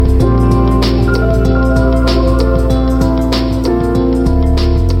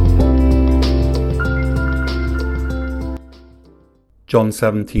John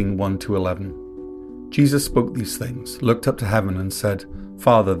 17, 1-11. Jesus spoke these things, looked up to heaven and said,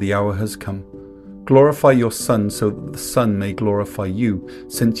 Father, the hour has come. Glorify your Son so that the Son may glorify you,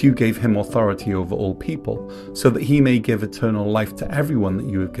 since you gave him authority over all people, so that he may give eternal life to everyone that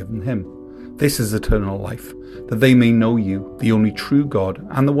you have given him. This is eternal life, that they may know you, the only true God,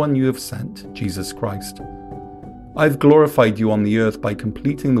 and the one you have sent, Jesus Christ. I have glorified you on the earth by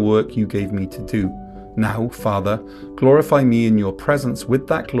completing the work you gave me to do. Now, Father, glorify me in your presence with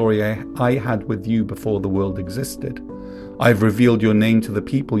that glory I had with you before the world existed. I have revealed your name to the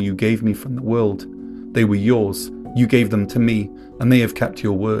people you gave me from the world. They were yours, you gave them to me, and they have kept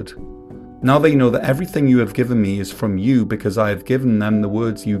your word. Now they know that everything you have given me is from you, because I have given them the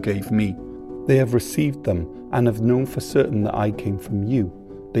words you gave me. They have received them, and have known for certain that I came from you.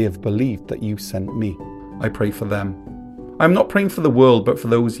 They have believed that you sent me. I pray for them. I am not praying for the world, but for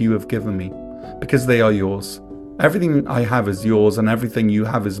those you have given me, because they are yours. Everything I have is yours, and everything you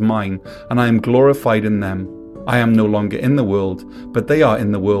have is mine, and I am glorified in them. I am no longer in the world, but they are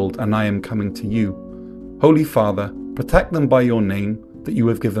in the world, and I am coming to you. Holy Father, protect them by your name that you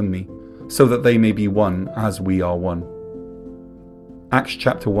have given me, so that they may be one as we are one. Acts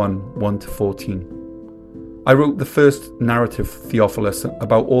chapter 1, 1-14. I wrote the first narrative, Theophilus,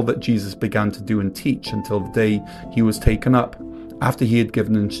 about all that Jesus began to do and teach until the day he was taken up, after he had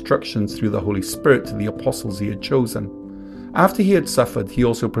given instructions through the Holy Spirit to the apostles he had chosen. After he had suffered, he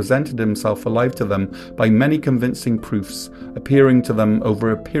also presented himself alive to them by many convincing proofs, appearing to them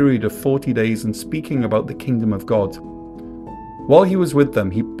over a period of 40 days and speaking about the kingdom of God. While he was with them,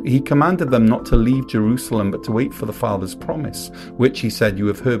 he commanded them not to leave Jerusalem, but to wait for the Father's promise, which he said, You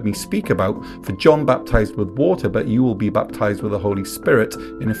have heard me speak about, for John baptized with water, but you will be baptized with the Holy Spirit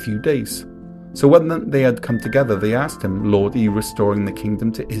in a few days. So when they had come together, they asked him, Lord, are you restoring the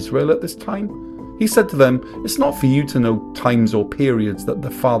kingdom to Israel at this time? He said to them, It's not for you to know times or periods that the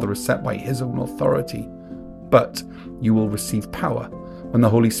Father has set by his own authority, but you will receive power when the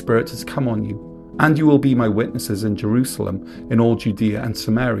Holy Spirit has come on you, and you will be my witnesses in Jerusalem, in all Judea and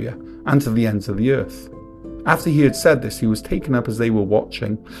Samaria, and to the ends of the earth. After he had said this, he was taken up as they were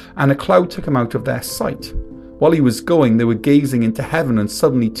watching, and a cloud took him out of their sight. While he was going, they were gazing into heaven, and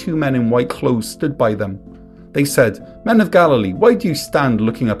suddenly 2 men in white clothes stood by them. They said, Men of Galilee, why do you stand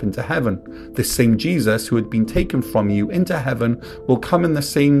looking up into heaven? This same Jesus who had been taken from you into heaven will come in the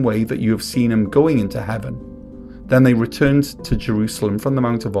same way that you have seen him going into heaven. Then they returned to Jerusalem from the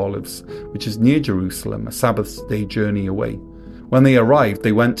Mount of Olives, which is near Jerusalem, a Sabbath day journey away. When they arrived,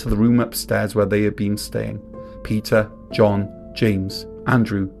 they went to the room upstairs where they had been staying. Peter, John, James,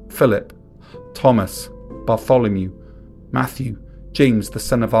 Andrew, Philip, Thomas, Bartholomew, Matthew, James the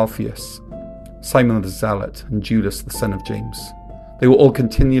son of Alphaeus, Simon the Zealot, and Judas the son of James. They were all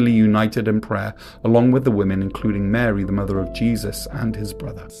continually united in prayer, along with the women, including Mary, the mother of Jesus, and his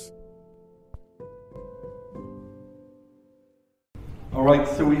brothers. All right,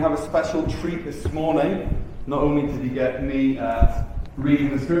 so we have a special treat this morning. Not only did you get me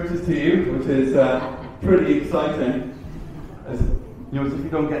reading the scriptures to you, which is pretty exciting. As if you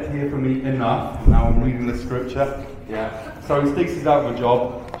don't get to hear from me enough, now I'm reading the scripture. Yeah. Sorry, Stacey's out of a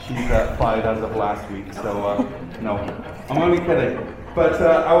job. She's fired as of last week, so no, I'm only kidding. But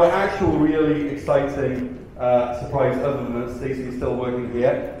our actual really exciting surprise, other than that Stacey is still working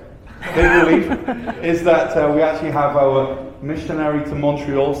here, big relief, is that we actually have our missionary to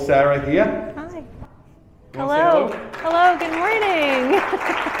Montreal, Sarah, here. Hi. Hello. Hello, good morning.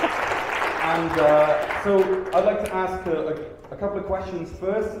 And so I'd like to ask her a couple of questions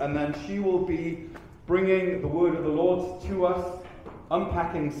first, and then she will be bringing the word of the Lord to us,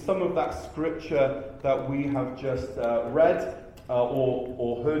 unpacking some of that scripture that we have just read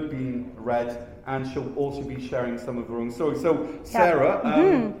or heard being read, and she'll also be sharing some of her own story. So, Sarah,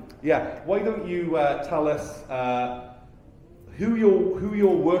 why don't you tell us who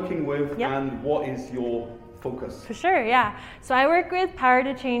you're working with and what is your focus? For sure, yeah. So I work with Power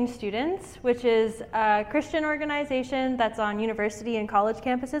to Change Students, which is a Christian organization that's on university and college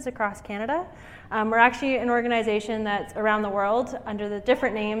campuses across Canada. We're actually an organization that's around the world under the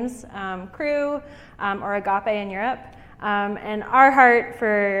different names, Crew or Agape in Europe. And our heart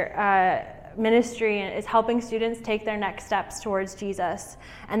for ministry is helping students take their next steps towards Jesus.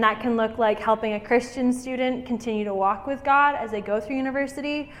 And that can look like helping a Christian student continue to walk with God as they go through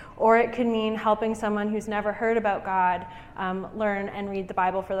university, or it could mean helping someone who's never heard about God learn and read the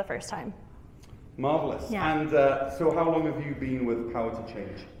Bible for the first time. Marvelous. Yeah. And so how long have you been with Power to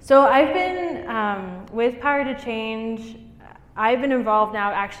Change? So I've been with Power to Change I've been involved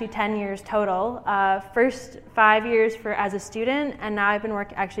now actually 10 years total. First 5 years as a student, and now I've been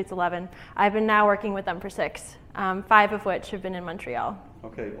actually it's 11. I've been now working with them for 6, 5 of which have been in Montreal.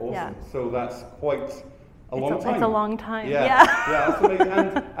 Okay, awesome. Yeah. So that's quite a long time. It's a long time, yeah. yeah. That's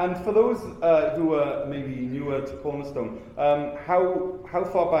amazing. And for those who are maybe newer to Cornerstone, how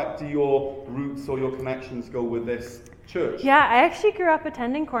far back do your roots or your connections go with this church? Yeah, I actually grew up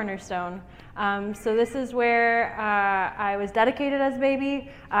attending Cornerstone. So this is where I was dedicated as a baby.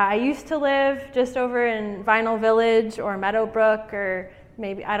 I used to live just over in Vinyl Village or Meadowbrook, or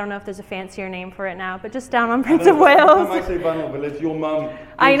maybe, I don't know if there's a fancier name for it now, but just down on Prince of Wales. Every time I say Vinyl Village, your mum...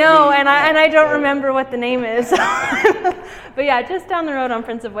 I know, and I don't remember what the name is. But yeah, just down the road on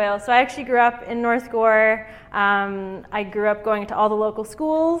Prince of Wales. So I actually grew up in North Gore. I grew up going to all the local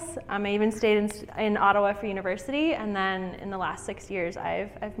schools. I even stayed in Ottawa for university, and then in the last 6 years,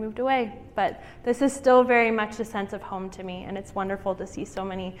 I've moved away. But this is still very much a sense of home to me, and it's wonderful to see so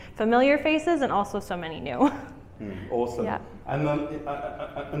many familiar faces and also so many new. Awesome. Yeah. And then,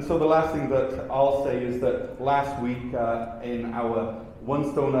 and so the last thing that I'll say is that last week in our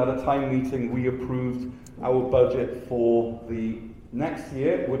One Stone at a Time meeting, we approved our budget for the next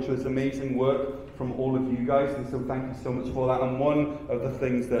year, which was amazing work from all of you guys, and so thank you so much for that. And one of the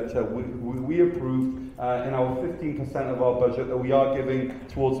things that we approved in our 15% of our budget that we are giving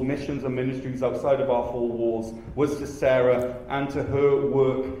towards missions and ministries outside of our 4 walls was to Sarah and to her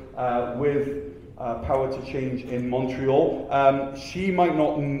work with Power to Change in Montreal. She might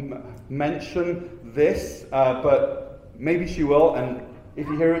not mention this, but maybe she will, and if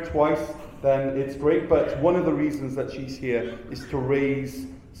you hear it twice, then it's great. But one of the reasons that she's here is to raise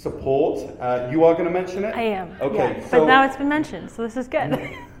support. You are going to mention it? I am. Okay. Yeah. So but now it's been mentioned, so this is good.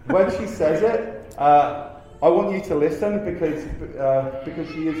 when she says it, I want you to listen because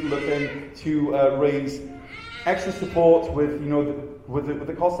she is looking to raise extra support with with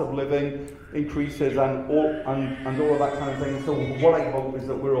the cost of living increases and all of that kind of thing. So what I hope is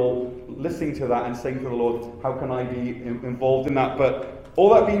that we're all listening to that and saying to the Lord, how can I be involved in that? But all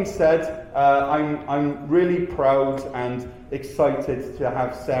that being said, I'm really proud and excited to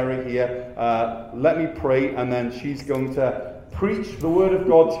have Sarah here. Let me pray, and then she's going to preach the word of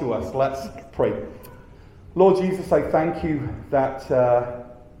God to us. Let's pray. Lord Jesus, I thank you that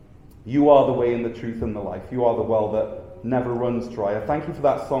you are the way and the truth and the life. You are the well that never runs dry. I thank you for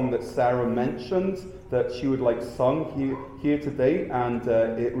that song that Sarah mentioned that she would like sung here today, and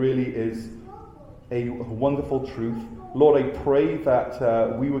it really is a wonderful truth. Lord, I pray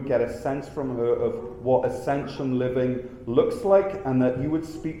that we would get a sense from her of what Ascension living looks like, and that you would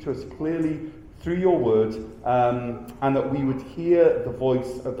speak to us clearly through your word, and that we would hear the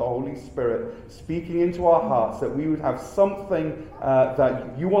voice of the Holy Spirit speaking into our hearts, that we would have something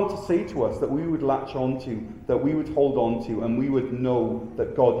that you want to say to us, that we would latch on to, that we would hold on to, and we would know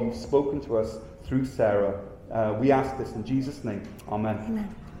that, God, you've spoken to us through Sarah. We ask this in Jesus' name. Amen.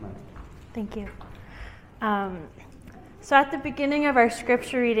 Amen. Amen. Thank you. So at the beginning of our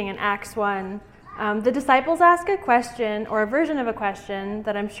scripture reading in Acts 1, the disciples ask a question, or a version of a question,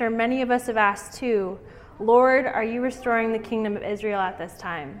 that I'm sure many of us have asked too. Lord, are you restoring the kingdom of Israel at this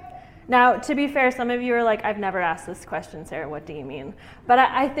time? Now, to be fair, some of you are like, I've never asked this question, Sarah, what do you mean? But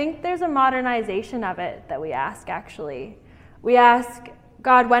I think there's a modernization of it that we ask, actually. We ask,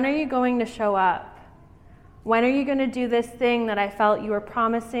 God, when are you going to show up? When are you going to do this thing that I felt you were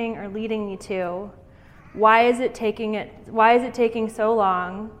promising or leading me to? Why is it taking so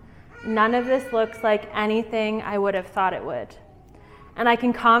long? None of this looks like anything I would have thought it would. And I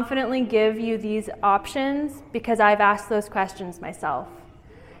can confidently give you these options because I've asked those questions myself.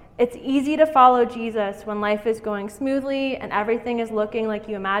 It's easy to follow Jesus when life is going smoothly and everything is looking like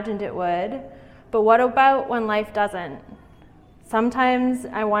you imagined it would. But what about when life doesn't? Sometimes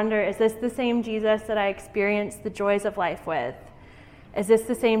I wonder, is this the same Jesus that I experienced the joys of life with? Is this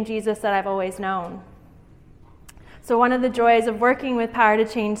the same Jesus that I've always known? So one of the joys of working with Power to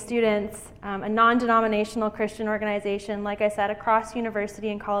Change students, a non-denominational Christian organization, like I said, across university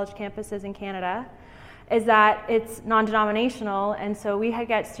and college campuses in Canada, is that it's non-denominational, and so we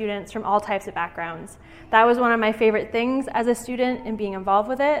get students from all types of backgrounds. That was one of my favorite things as a student in being involved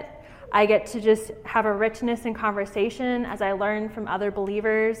with it. I get to just have a richness in conversation as I learn from other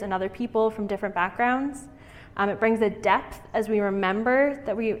believers and other people from different backgrounds. It brings a depth as we remember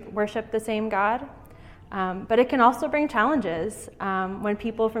that we worship the same God. But it can also bring challenges when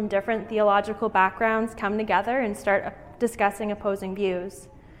people from different theological backgrounds come together and start discussing opposing views.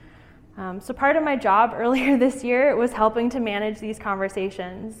 So part of my job earlier this year was helping to manage these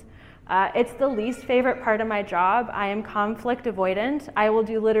conversations. It's the least favorite part of my job. I am conflict avoidant. I will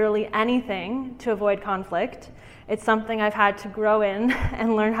do literally anything to avoid conflict. It's something I've had to grow in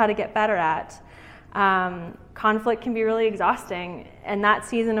and learn how to get better at. Conflict can be really exhausting, and that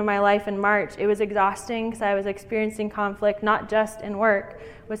season of my life in March, it was exhausting because I was experiencing conflict not just in work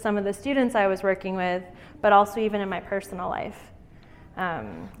with some of the students I was working with, but also even in my personal life.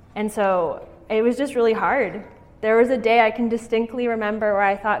 And so it was just really hard. There was a day I can distinctly remember where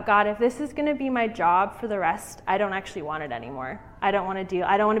I thought, God, if this is going to be my job for the rest, I don't actually want it anymore. I don't want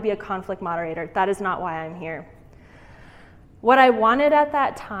to be a conflict moderator. That is not why I'm here. What I wanted at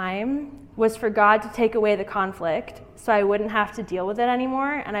that time was for God to take away the conflict so I wouldn't have to deal with it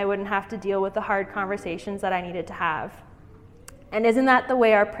anymore, and I wouldn't have to deal with the hard conversations that I needed to have. And isn't that the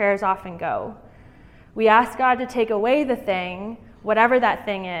way our prayers often go? We ask God to take away the thing, whatever that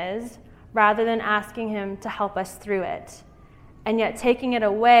thing is, rather than asking him to help us through it. And yet taking it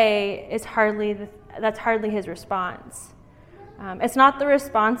away is that's hardly his response. It's not the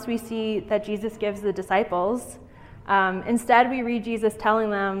response we see that Jesus gives the disciples. Instead, we read Jesus telling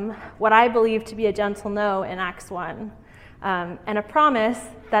them what I believe to be a gentle no in Acts 1, and a promise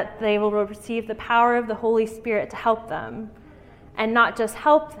that they will receive the power of the Holy Spirit to help them, and not just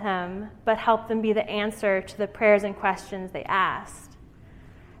help them, but help them be the answer to the prayers and questions they asked.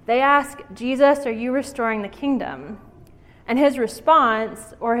 They ask, Jesus, are you restoring the kingdom? And his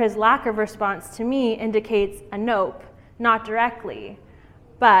response, or his lack of response to me, indicates a nope, not directly,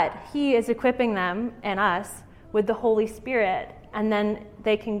 but he is equipping them and us with the Holy Spirit, and then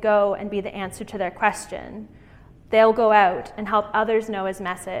they can go and be the answer to their question. They'll go out and help others know his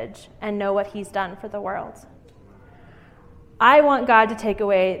message and know what he's done for the world. I want God to take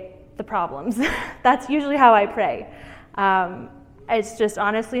away the problems. That's usually how I pray. It's just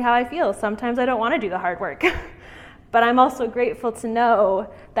honestly how I feel. Sometimes I don't want to do the hard work. But I'm also grateful to know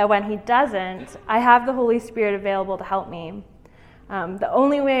that when he doesn't, I have the Holy Spirit available to help me. The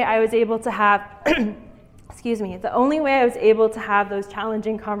only way I was able to have the only way I was able to have those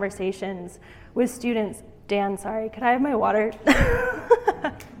challenging conversations with students. Dan, sorry, could I have my water?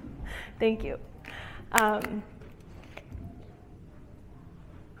 Thank you.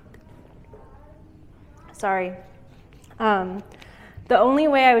 Sorry. The only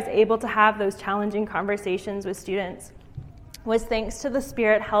way I was able to have those challenging conversations with students was thanks to the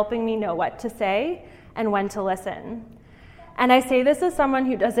Spirit helping me know what to say and when to listen. And I say this as someone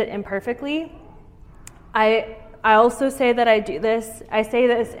who does it imperfectly. I also say that I say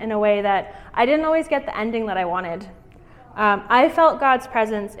this in a way that I didn't always get the ending that I wanted. I felt God's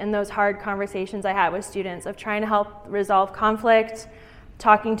presence in those hard conversations I had with students of trying to help resolve conflict,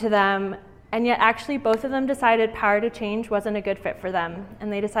 talking to them, and yet actually both of them decided Power to Change wasn't a good fit for them, and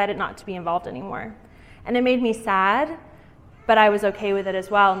they decided not to be involved anymore. And it made me sad, but I was okay with it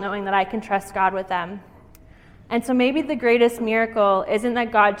as well, knowing that I can trust God with them. And so maybe the greatest miracle isn't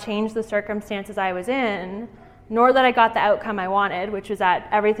that God changed the circumstances I was in, nor that I got the outcome I wanted, which was that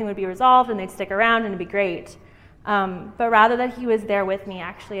everything would be resolved and they'd stick around and it'd be great. But rather that he was there with me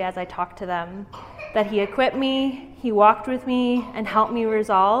actually as I talked to them, that he equipped me, he walked with me, and helped me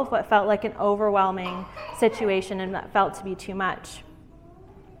resolve what felt like an overwhelming situation and that felt to be too much.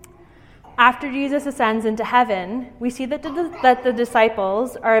 After Jesus ascends into heaven, we see that the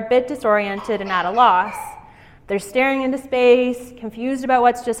disciples are a bit disoriented and at a loss. They're staring into space, confused about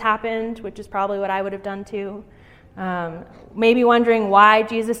what's just happened, which is probably what I would have done too. Maybe wondering why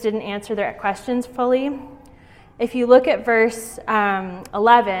Jesus didn't answer their questions fully. If you look at verse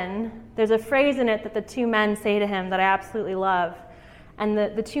 11, there's a phrase in it that the two men say to him that I absolutely love. And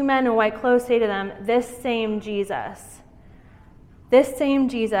the two men in white clothes say to them, this same Jesus,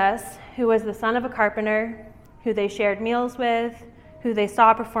 who was the son of a carpenter, who they shared meals with, who they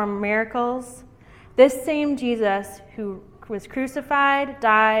saw perform miracles, this same Jesus who was crucified,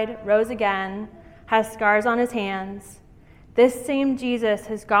 died, rose again, has scars on his hands, this same Jesus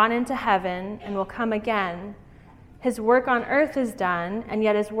has gone into heaven and will come again. His work on earth is done, and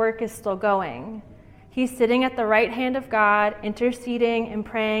yet his work is still going. He's sitting at the right hand of God, interceding and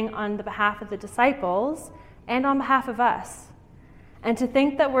praying on the behalf of the disciples and on behalf of us. And to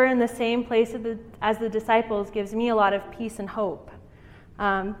think that we're in the same place as the disciples gives me a lot of peace and hope.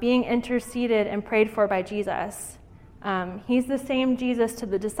 Being interceded and prayed for by Jesus. He's the same Jesus to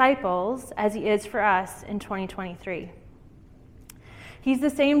the disciples as he is for us in 2023. He's the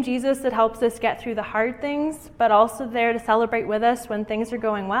same Jesus that helps us get through the hard things, but also there to celebrate with us when things are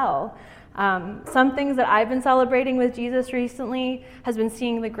going well. Some things that I've been celebrating with Jesus recently has been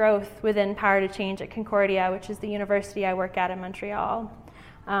seeing the growth within Power to Change at Concordia, which is the university I work at in Montreal.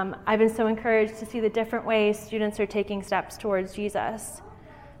 I've been so encouraged to see the different ways students are taking steps towards Jesus.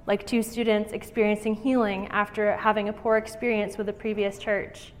 Like 2 students experiencing healing after having a poor experience with a previous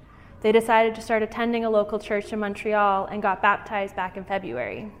church. They decided to start attending a local church in Montreal and got baptized back in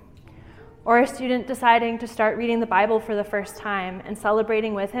February. Or a student deciding to start reading the Bible for the first time and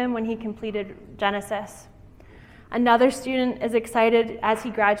celebrating with him when he completed Genesis. Another student is excited as he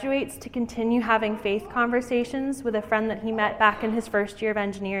graduates to continue having faith conversations with a friend that he met back in his first year of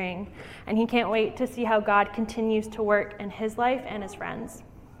engineering, and he can't wait to see how God continues to work in his life and his friends.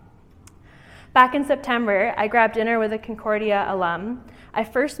 Back in September, I grabbed dinner with a Concordia alum. I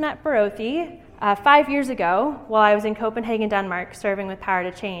first met Barothi 5 years ago while I was in Copenhagen, Denmark, serving with Power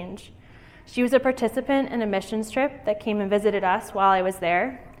to Change. She was a participant in a missions trip that came and visited us while I was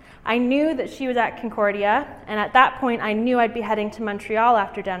there. I knew that she was at Concordia, and at that point I knew I'd be heading to Montreal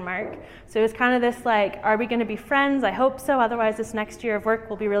after Denmark. So it was kind of this like, are we going to be friends? I hope so, otherwise this next year of work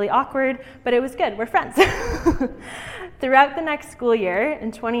will be really awkward, but it was good, we're friends. Throughout the next school year,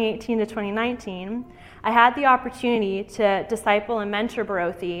 in 2018 to 2019, I had the opportunity to disciple and mentor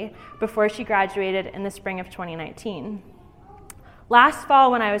Barothi before she graduated in the spring of 2019. Last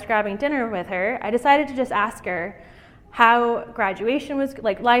fall, when I was grabbing dinner with her, I decided to just ask her how graduation was,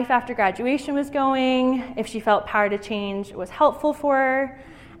 like life after graduation was going, if she felt Power to Change was helpful for her,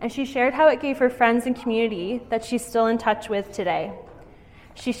 and she shared how it gave her friends and community that she's still in touch with today.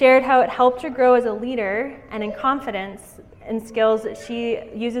 She shared how it helped her grow as a leader and in confidence and skills that she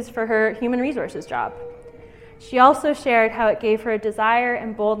uses for her human resources job. She also shared how it gave her a desire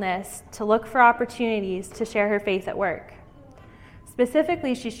and boldness to look for opportunities to share her faith at work.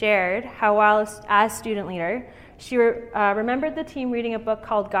 Specifically, she shared how while as student leader, she remembered the team reading a book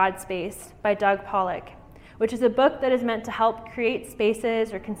called God Space by Doug Pollock, which is a book that is meant to help create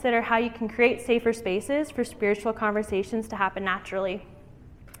spaces or consider how you can create safer spaces for spiritual conversations to happen naturally.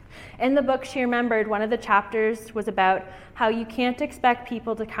 In the book, she remembered one of the chapters was about how you can't expect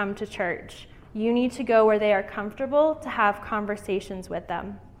people to come to church. You need to go where they are comfortable to have conversations with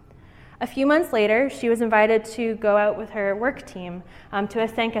them. A few months later, she was invited to go out with her work team to a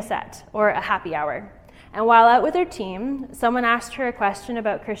thank-a set, or a happy hour. And while out with her team, someone asked her a question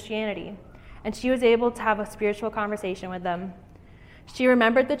about Christianity, and she was able to have a spiritual conversation with them. She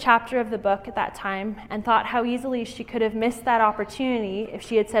remembered the chapter of the book at that time and thought how easily she could have missed that opportunity if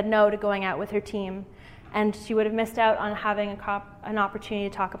she had said no to going out with her team, and she would have missed out on having an opportunity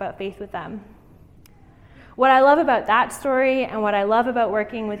to talk about faith with them. What I love about that story and what I love about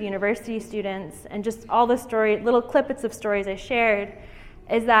working with university students and just all the little clippets of stories I shared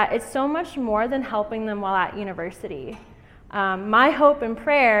is that it's so much more than helping them while at university. My hope and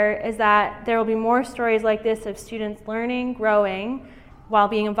prayer is that there will be more stories like this of students learning, growing, while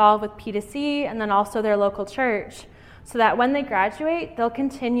being involved with P2C and then also their local church, so that when they graduate, they'll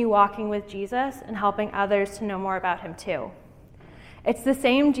continue walking with Jesus and helping others to know more about him too. It's the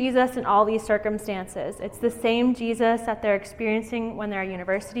same Jesus in all these circumstances. It's the same Jesus that they're experiencing when they're a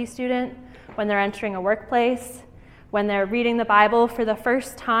university student, when they're entering a workplace, when they're reading the Bible for the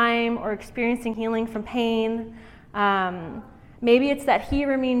first time or experiencing healing from pain. Maybe it's that he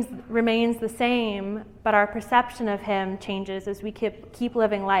remains the same, but our perception of him changes as we keep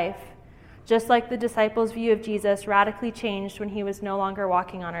living life, just like the disciples' view of Jesus radically changed when he was no longer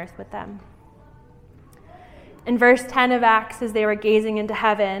walking on earth with them. In verse 10 of Acts, as they were gazing into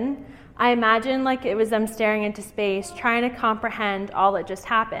heaven, I imagine like it was them staring into space, trying to comprehend all that just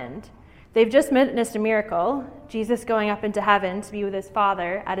happened. They've just witnessed a miracle, Jesus going up into heaven to be with his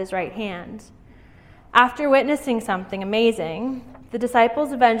Father at his right hand. After witnessing something amazing, the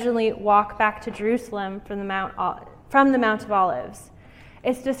disciples eventually walk back to Jerusalem from the Mount of Olives.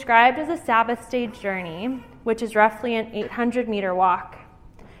 It's described as a Sabbath stage journey, which is roughly an 800-meter walk.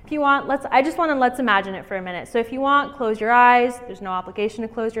 If you want, let's imagine it for a minute. So if you want, close your eyes. There's no obligation to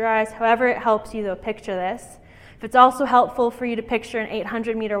close your eyes. However it helps you, though, picture this. If it's also helpful for you to picture an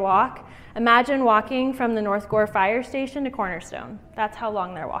 800-meter walk, imagine walking from the North Gore Fire Station to Cornerstone. That's how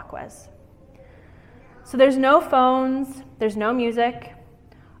long their walk was. So there's no phones, there's no music.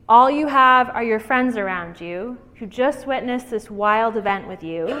 All you have are your friends around you who just witnessed this wild event with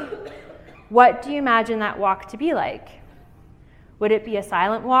you. What do you imagine that walk to be like? Would it be a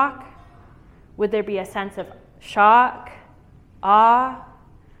silent walk? Would there be a sense of shock, awe?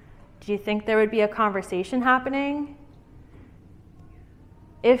 Do you think there would be a conversation happening?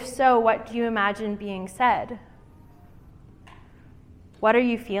 If so, what do you imagine being said? What are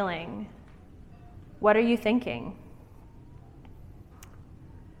you feeling? What are you thinking?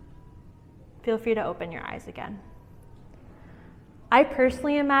 Feel free to open your eyes again. I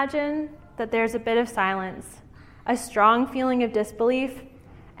personally imagine that there's a bit of silence, a strong feeling of disbelief,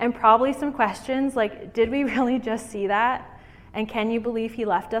 and probably some questions like, did we really just see that? And can you believe he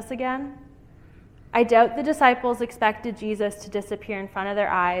left us again? I doubt the disciples expected Jesus to disappear in front of their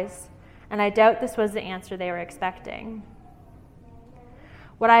eyes, and I doubt this was the answer they were expecting.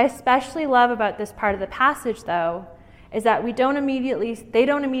 What I especially love about this part of the passage, though, is that they don't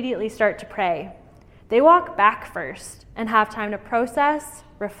immediately start to pray. They walk back first and have time to process,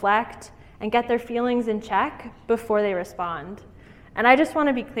 reflect, and get their feelings in check before they respond. And I just want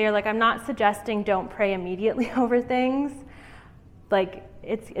to be clear, I'm not suggesting don't pray immediately over things.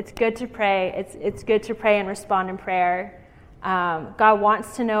 It's good to pray. It's good to pray and respond in prayer. God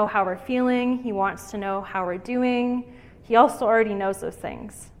wants to know how we're feeling. He wants to know how we're doing. He also already knows those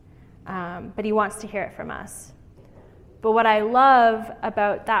things, but he wants to hear it from us. But what I love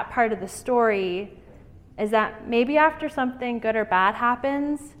about that part of the story is that maybe after something good or bad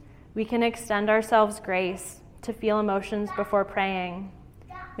happens, we can extend ourselves grace to feel emotions before praying.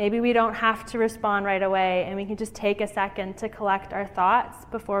 Maybe we don't have to respond right away, and we can just take a second to collect our thoughts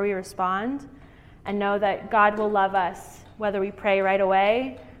before we respond and know that God will love us whether we pray right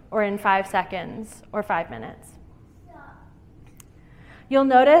away or in 5 seconds or 5 minutes. You'll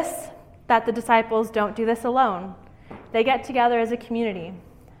notice that the disciples don't do this alone. They get together as a community,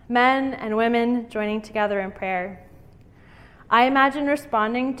 men and women joining together in prayer. I imagine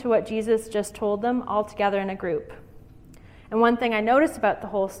responding to what Jesus just told them all together in a group. And one thing I notice about the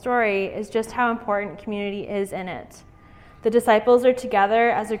whole story is just how important community is in it. The disciples are together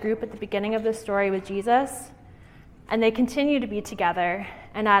as a group at the beginning of the story with Jesus, and they continue to be together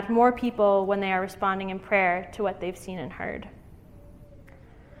and add more people when they are responding in prayer to what they've seen and heard.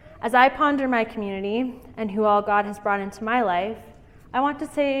 As I ponder my community and who all God has brought into my life, I want to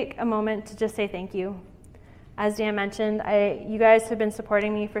take a moment to just say thank you. As Dan mentioned, you guys have been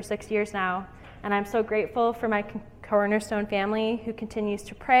supporting me for 6 years now, and I'm so grateful for my Cornerstone family who continues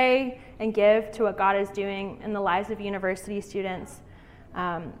to pray and give to what God is doing in the lives of university students.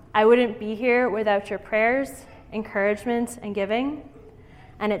 I wouldn't be here without your prayers, encouragement, and giving,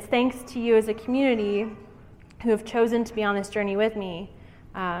 and it's thanks to you as a community who have chosen to be on this journey with me.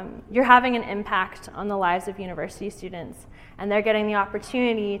 You're having an impact on the lives of university students, and they're getting the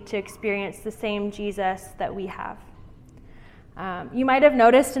opportunity to experience the same Jesus that we have. You might have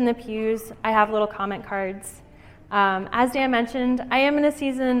noticed in the pews, I have little comment cards. As Dan mentioned, I am in a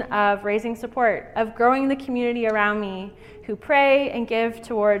season of raising support, of growing the community around me who pray and give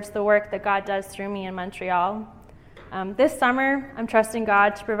towards the work that God does through me in Montreal. This summer, I'm trusting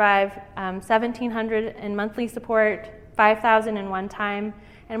God to provide $1,700 in monthly support, $5,000 in one time,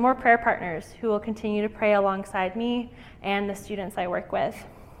 and more prayer partners who will continue to pray alongside me and the students I work with.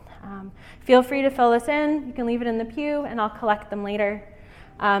 Feel free to fill this in. You can leave it in the pew, and I'll collect them later.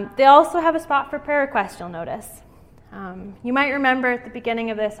 They also have a spot for prayer requests, you'll notice. You might remember at the beginning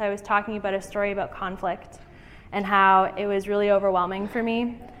of this, I was talking about a story about conflict and how it was really overwhelming for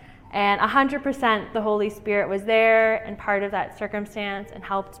me. And 100% the Holy Spirit was there and part of that circumstance and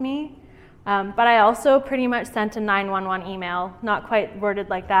helped me. But I also pretty much sent a 911 email, not quite worded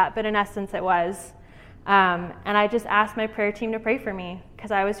like that, but in essence it was. And I just asked my prayer team to pray for me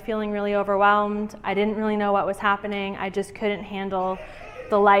because I was feeling really overwhelmed. I didn't really know what was happening. I just couldn't handle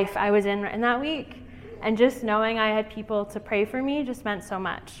the life I was in that week. And just knowing I had people to pray for me just meant so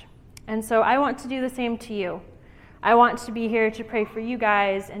much. And so I want to do the same to you. I want to be here to pray for you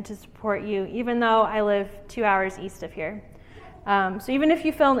guys and to support you, even though I live 2 hours east of here. So even if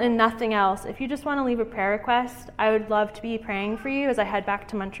you fill in nothing else, if you just want to leave a prayer request, I would love to be praying for you as I head back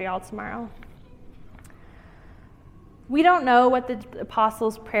to Montreal tomorrow. We don't know what the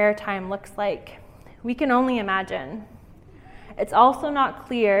apostles' prayer time looks like. We can only imagine. It's also not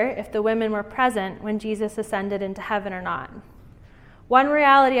clear if the women were present when Jesus ascended into heaven or not. One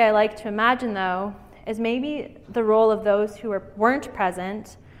reality I like to imagine, though, is maybe the role of those who weren't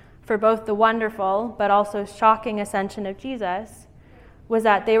present for both the wonderful but also shocking ascension of Jesus was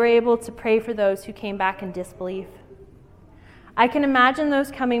that they were able to pray for those who came back in disbelief. I can imagine those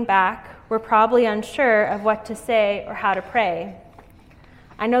coming back were probably unsure of what to say or how to pray.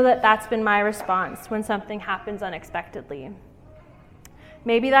 I know that that's been my response when something happens unexpectedly.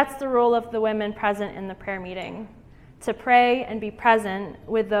 Maybe that's the role of the women present in the prayer meeting, to pray and be present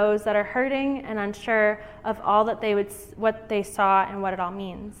with those that are hurting and unsure of all that what they saw and what it all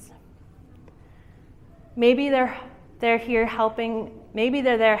means. Maybe they're there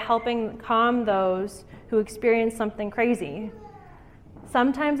helping calm those who experience something crazy.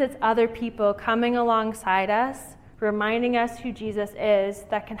 Sometimes it's other people coming alongside us, reminding us who Jesus is,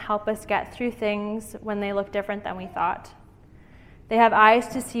 that can help us get through things when they look different than we thought. They have eyes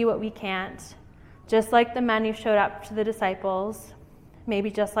to see what we can't, just like the men who showed up to the disciples,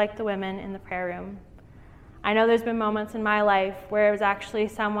 maybe just like the women in the prayer room. I know there's been moments in my life where it was actually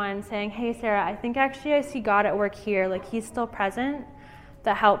someone saying, hey, Sarah, I think actually I see God at work here. Like, he's still present,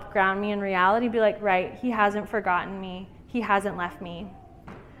 that helped ground me in reality. Be like, right, he hasn't forgotten me. He hasn't left me.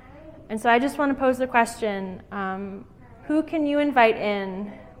 And so I just want to pose the question, who can you invite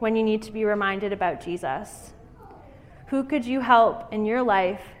in when you need to be reminded about Jesus? Who could you help in your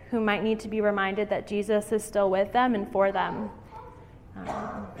life who might need to be reminded that Jesus is still with them and for them?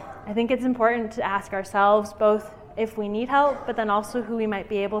 I think it's important to ask ourselves both if we need help, but then also who we might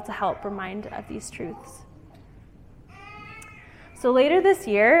be able to help remind of these truths. So later this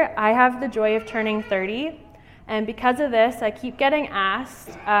year, I have the joy of turning 30, and because of this, I keep getting asked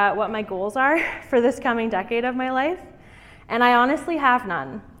what my goals are for this coming decade of my life, and I honestly have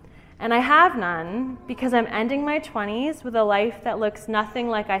none. And I have none because I'm ending my 20s with a life that looks nothing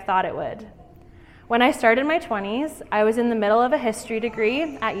like I thought it would. When I started my 20s, I was in the middle of a history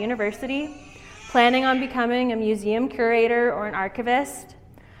degree at university, planning on becoming a museum curator or an archivist.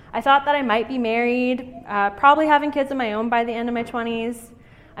 I thought that I might be married, probably having kids of my own by the end of my 20s.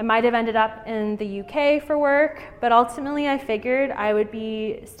 I might have ended up in the UK for work, but ultimately I figured I would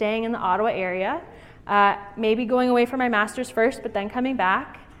be staying in the Ottawa area, maybe going away for my master's first, but then coming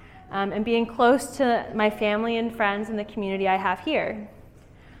back, and being close to my family and friends in the community I have here.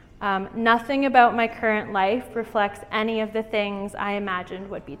 Nothing about my current life reflects any of the things I imagined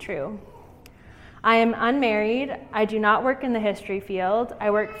would be true. I am unmarried, I do not work in the history field, I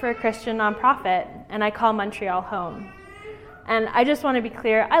work for a Christian nonprofit, and I call Montreal home. And I just want to be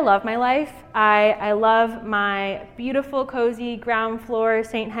clear, I love my life. I love my beautiful, cozy, ground floor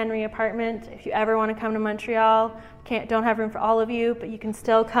St. Henry apartment. If you ever want to come to Montreal, don't have room for all of you, but you can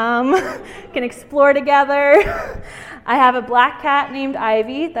still come. Can explore together. I have a black cat named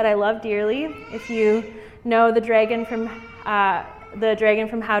Ivy that I love dearly. If you know the dragon from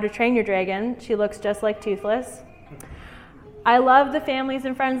How to Train Your Dragon, she looks just like Toothless. I love the families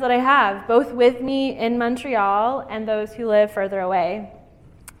and friends that I have, both with me in Montreal and those who live further away.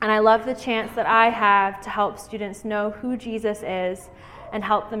 And I love the chance that I have to help students know who Jesus is and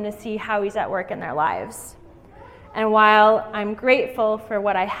help them to see how he's at work in their lives. And while I'm grateful for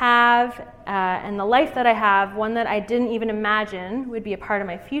what I have and the life that I have, one that I didn't even imagine would be a part of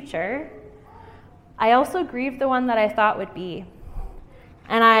my future, I also grieve the one that I thought would be.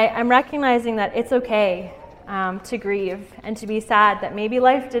 And I'm recognizing that it's okay to grieve and to be sad that maybe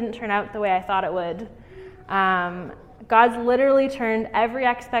life didn't turn out the way I thought it would. God's literally turned every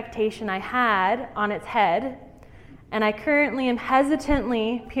expectation I had on its head, and I currently am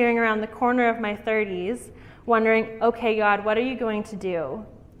hesitantly peering around the corner of my 30s, wondering, okay, God, what are you going to do?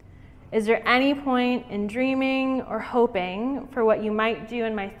 Is there any point in dreaming or hoping for what you might do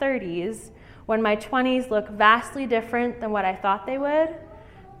in my 30s when my 20s look vastly different than what I thought they would?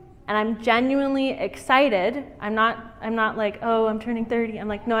 And I'm genuinely excited. I'm not like, oh, I'm turning 30. I'm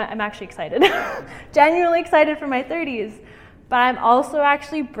like, no, I'm actually excited. Genuinely excited for my 30s. But I'm also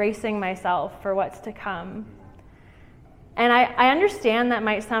actually bracing myself for what's to come. And I understand that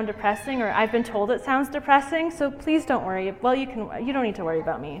might sound depressing, or I've been told it sounds depressing, so please don't worry. Well, you don't need to worry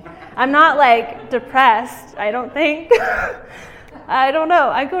about me. I'm not like depressed, I don't think. I don't know.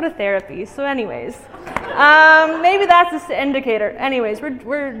 I go to therapy. So anyways, maybe that's an indicator. Anyways,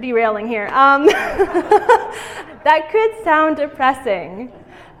 we're derailing here. That could sound depressing.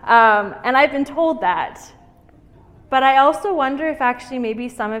 And I've been told that. But I also wonder if actually maybe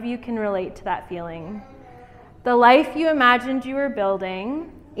some of you can relate to that feeling. The life you imagined you were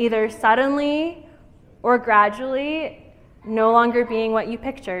building, either suddenly or gradually, no longer being what you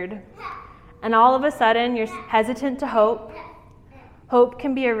pictured. And all of a sudden, you're hesitant to hope. Hope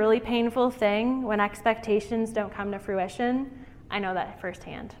can be a really painful thing when expectations don't come to fruition. I know that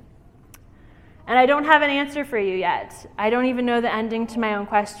firsthand. And I don't have an answer for you yet. I don't even know the ending to my own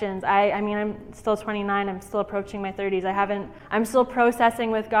questions. I mean, I'm still 29. I'm still approaching my 30s. I'm still processing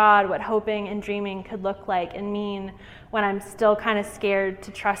with God what hoping and dreaming could look like and mean when I'm still kind of scared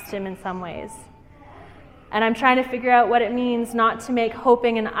to trust him in some ways. And I'm trying to figure out what it means not to make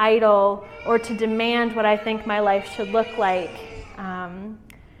hoping an idol or to demand what I think my life should look like.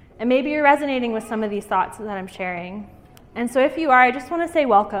 And maybe you're resonating with some of these thoughts that I'm sharing. And so if you are, I just want to say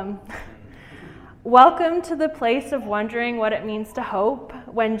welcome. Welcome to the place of wondering what it means to hope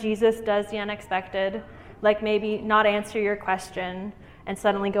when Jesus does the unexpected, like maybe not answer your question and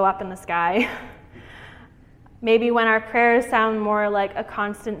suddenly go up in the sky. Maybe when our prayers sound more like a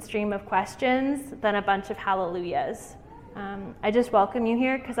constant stream of questions than a bunch of hallelujahs. I just welcome you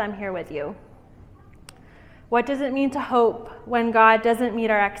here because I'm here with you. What does it mean to hope when God doesn't meet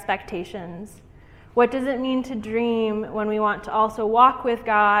our expectations? What does it mean to dream when we want to also walk with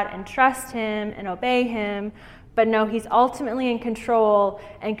God and trust Him and obey Him, but know He's ultimately in control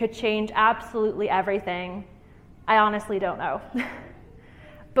and could change absolutely everything? I honestly don't know.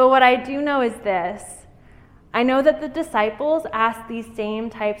 But what I do know is this. I know that the disciples asked these same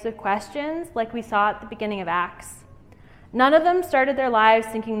types of questions like we saw at the beginning of Acts. None of them started their lives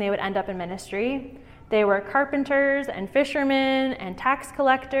thinking they would end up in ministry. They were carpenters and fishermen and tax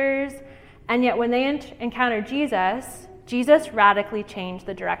collectors, and yet when they encountered Jesus, Jesus radically changed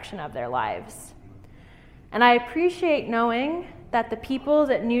the direction of their lives. And I appreciate knowing that the people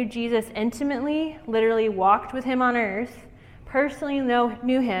that knew Jesus intimately, literally walked with Him on earth, personally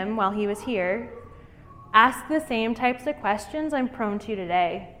knew Him while He was here, ask the same types of questions I'm prone to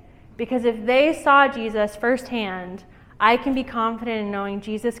today. Because if they saw Jesus firsthand, I can be confident in knowing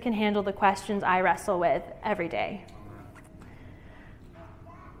Jesus can handle the questions I wrestle with every day.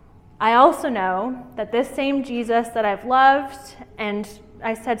 I also know that this same Jesus that I've loved, and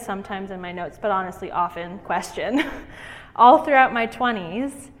I said sometimes in my notes, but honestly often question, all throughout my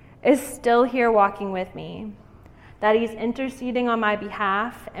 20s, is still here walking with me. That He's interceding on my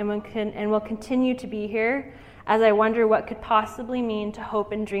behalf and will continue to be here as I wonder what could possibly mean to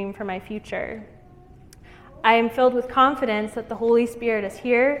hope and dream for my future. I am filled with confidence that the Holy Spirit is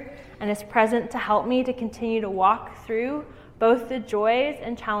here and is present to help me to continue to walk through both the joys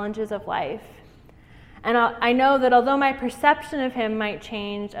and challenges of life. And I know that although my perception of Him might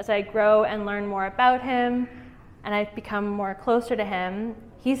change as I grow and learn more about Him and I become more closer to Him,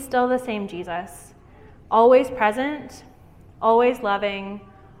 He's still the same Jesus. Always present, always loving,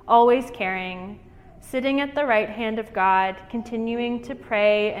 always caring, sitting at the right hand of God, continuing to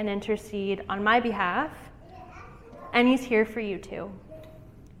pray and intercede on my behalf, and He's here for you too.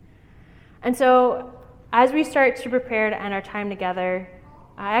 And so, as we start to prepare to end our time together,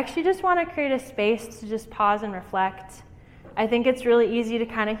 I actually just want to create a space to just pause and reflect. I think it's really easy to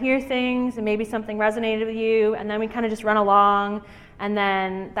kind of hear things, and maybe something resonated with you, and then we kind of just run along, and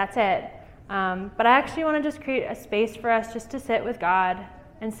then that's it. But I actually want to just create a space for us just to sit with God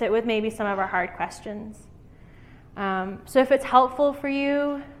and sit with maybe some of our hard questions. So if it's helpful for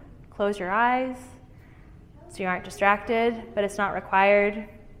you, close your eyes so you aren't distracted, but it's not required.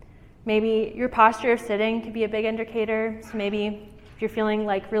 Maybe your posture of sitting could be a big indicator. So maybe if you're feeling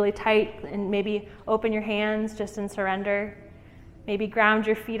like really tight, and maybe open your hands just in surrender. Maybe ground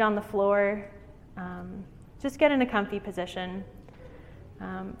your feet on the floor. Just get in a comfy position.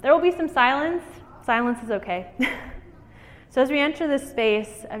 There will be some silence. Silence is okay. So as we enter this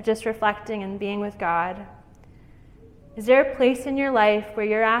space of just reflecting and being with God, is there a place in your life where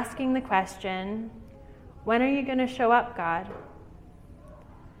you're asking the question, when are you going to show up, God?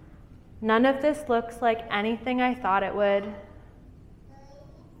 None of this looks like anything I thought it would.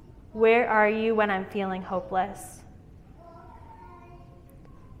 Where are you when I'm feeling hopeless?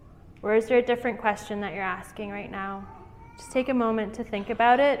 Or is there a different question that you're asking right now? Just take a moment to think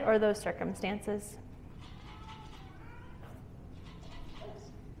about it or those circumstances.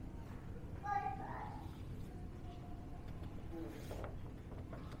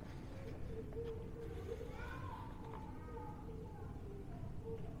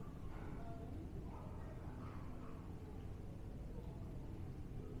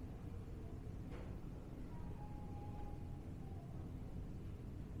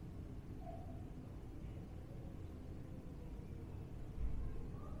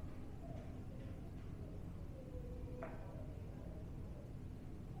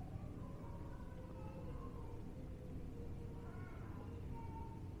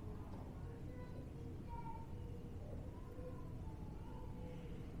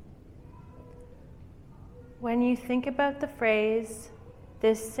 When you think about the phrase,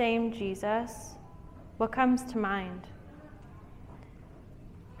 this same Jesus, what comes to mind?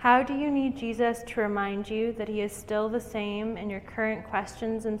 How do you need Jesus to remind you that He is still the same in your current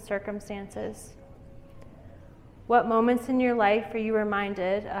questions and circumstances? What moments in your life are you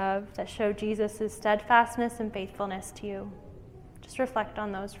reminded of that show Jesus' steadfastness and faithfulness to you? Just reflect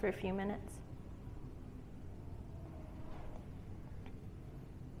on those for a few minutes.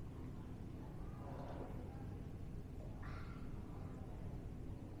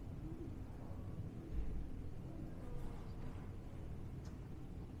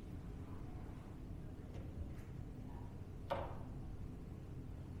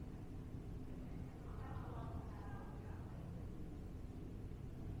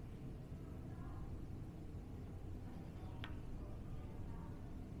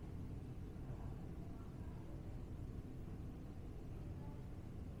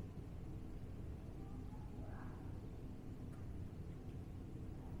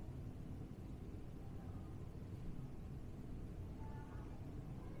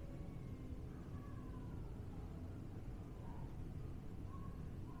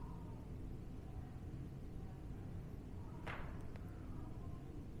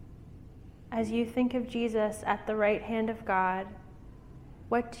 as you think of Jesus at the right hand of God,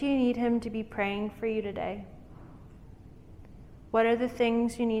 what do you need him to be praying for you today? What are the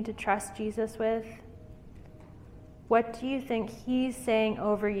things you need to trust Jesus with? What do you think he's saying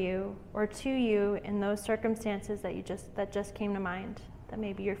over you or to you in those circumstances that just came to mind, that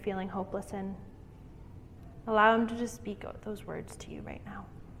maybe you're feeling hopeless in? Allow him to just speak those words to you right now.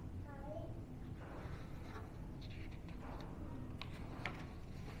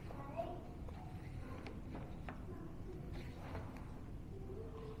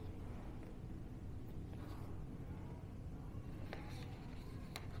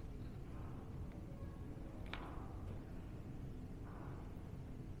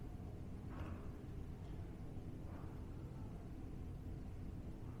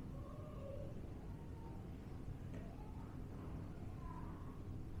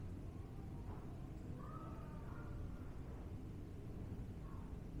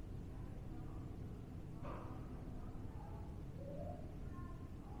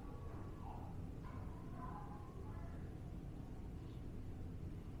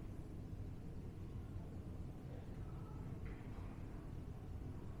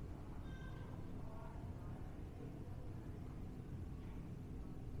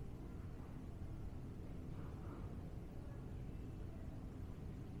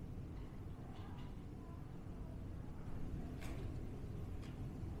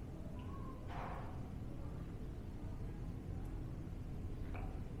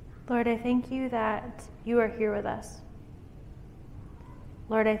 Lord, I thank you that you are here with us.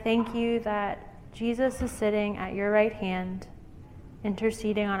 Lord, I thank you that Jesus is sitting at your right hand,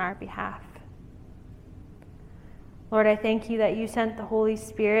 interceding on our behalf. Lord, I thank you that you sent the Holy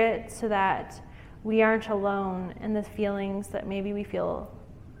Spirit so that we aren't alone in the feelings that maybe we feel,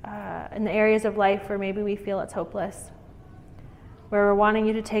 in the areas of life where maybe we feel it's hopeless, where we're wanting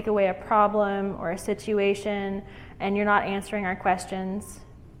you to take away a problem or a situation and you're not answering our questions.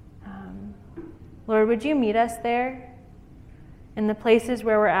 Lord, would you meet us there? In the places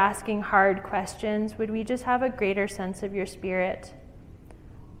where we're asking hard questions, would we just have a greater sense of your Spirit,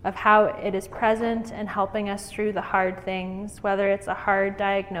 of how it is present and helping us through the hard things, whether it's a hard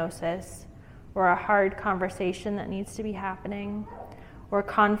diagnosis or a hard conversation that needs to be happening, or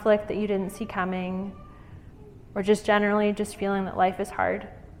conflict that you didn't see coming, or just generally just feeling that life is hard.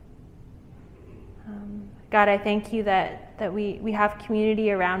 God, I thank you that we have community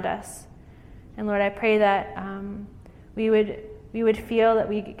around us. And Lord, I pray that we would feel that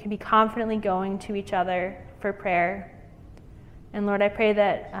we can be confidently going to each other for prayer. And Lord, I pray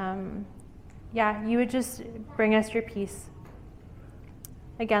that, you would just bring us your peace.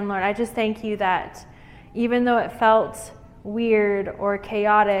 Again, Lord, I just thank you that even though it felt weird or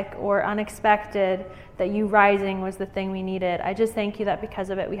chaotic or unexpected, that you rising was the thing we needed. I just thank you that because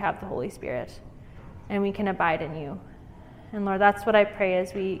of it, we have the Holy Spirit and we can abide in you. And Lord, that's what I pray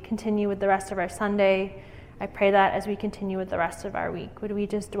as we continue with the rest of our Sunday. I pray that as we continue with the rest of our week, would we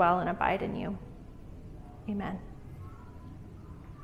just dwell and abide in you. Amen.